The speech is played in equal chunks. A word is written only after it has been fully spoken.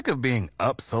of being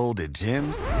upsold at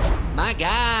gyms? My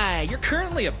guy, you're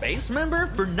currently a base member?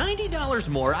 For $90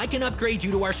 more, I can upgrade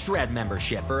you to our Shred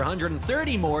membership. For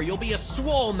 $130 more, you'll be a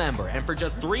Swole member. And for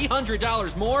just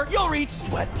 $300 more, you'll reach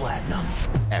Sweat Platinum.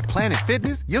 At Planet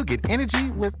Fitness, you'll get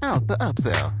energy without the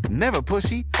upsell. Never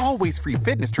pushy, always free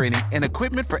fitness training and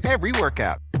equipment for every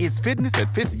workout. It's fitness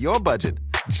that fits your budget.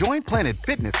 Join Planet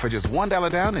Fitness for just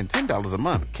 $1 down and $10 a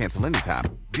month. Cancel anytime.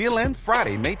 Deal ends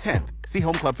Friday, May 10th. See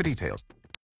Home Club for details.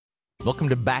 Welcome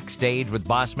to Backstage with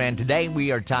Boss Man. Today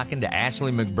we are talking to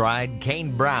Ashley McBryde,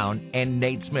 Kane Brown, and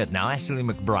Nate Smith. Now, Ashley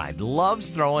McBryde loves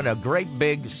throwing a great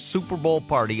big Super Bowl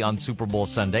party on Super Bowl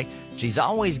Sunday. She's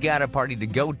always got a party to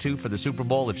go to for the Super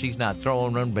Bowl if she's not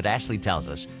throwing one, but Ashley tells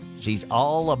us she's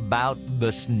all about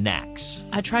the snacks.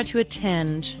 I try to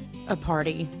attend a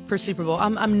party for Super Bowl.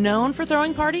 I'm known for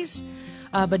throwing parties,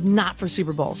 but not for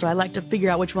Super Bowl. So I like to figure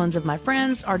out which ones of my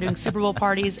friends are doing Super Bowl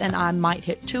parties, and I might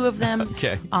hit two of them.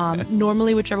 Okay.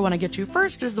 Normally, whichever one I get to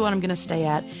first is the one I'm going to stay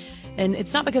at. And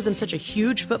it's not because I'm such a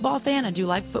huge football fan. I do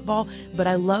like football, but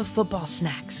I love football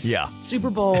snacks. Yeah. Super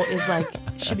Bowl is like,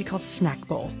 should be called Snack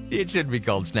Bowl. It should be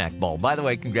called Snack Bowl. By the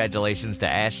way, congratulations to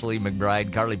Ashley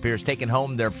McBryde, Carly Pierce, taking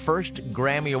home their first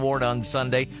Grammy Award on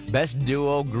Sunday. Best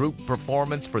duo group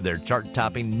performance for their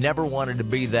chart-topping Never Wanted to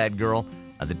Be That Girl.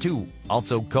 The two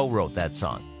also co-wrote that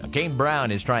song. Now, Kane Brown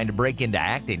is trying to break into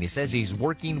acting. He says he's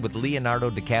working with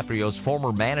Leonardo DiCaprio's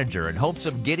former manager in hopes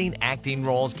of getting acting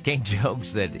roles. Kane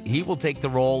jokes that he will take the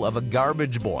role of a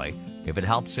garbage boy if it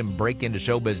helps him break into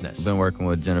show business. I've been working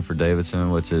with Jennifer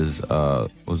Davidson, which is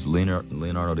was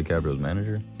Leonardo DiCaprio's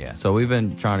manager. Yeah. So we've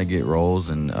been trying to get roles,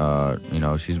 and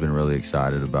she's been really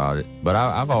excited about it. But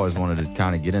I've always wanted to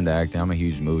kind of get into acting. I'm a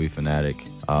huge movie fanatic.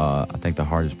 I think the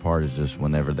hardest part is just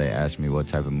whenever they ask me what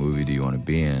type of movie do you want to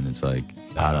be in, it's like,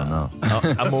 I don't know.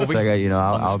 A movie? It's like,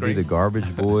 I'll be the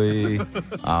garbage boy.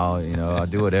 I'll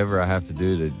do whatever I have to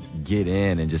do to get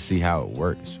in and just see how it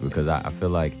works, because I feel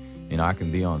like, I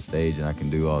can be on stage and I can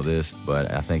do all this,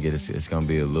 but I think it's going to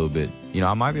be a little bit,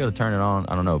 I might be able to turn it on.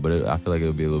 I don't know, but I feel like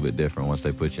it'll be a little bit different once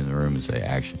they put you in the room and say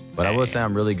action. But I will say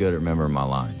I'm really good at remembering my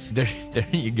lines. There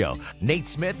you go. Nate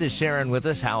Smith is sharing with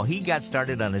us how he got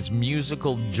started on his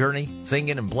musical journey,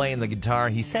 singing and playing the guitar.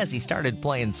 He says he started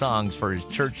playing songs for his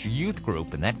church youth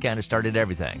group, and that kind of started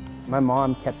everything. My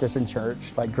mom kept us in church,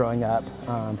 growing up,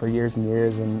 for years and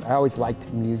years, and I always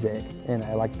liked music, and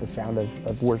I liked the sound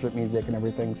of worship music and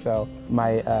everything. So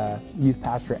my youth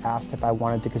pastor asked if I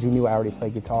wanted to, because he knew I already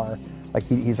played guitar.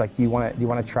 He's like, do you want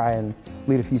to try and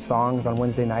lead a few songs on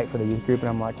Wednesday night for the youth group? And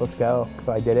I'm like, let's go.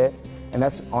 So I did it, and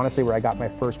that's honestly where I got my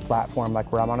first platform,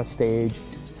 where I'm on a stage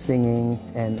singing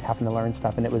and having to learn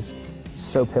stuff, and it was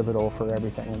so pivotal for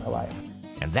everything in my life.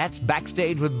 And that's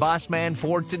Backstage with Boss Man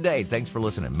for today. Thanks for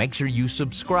listening. Make sure you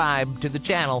subscribe to the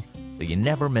channel so you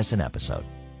never miss an episode.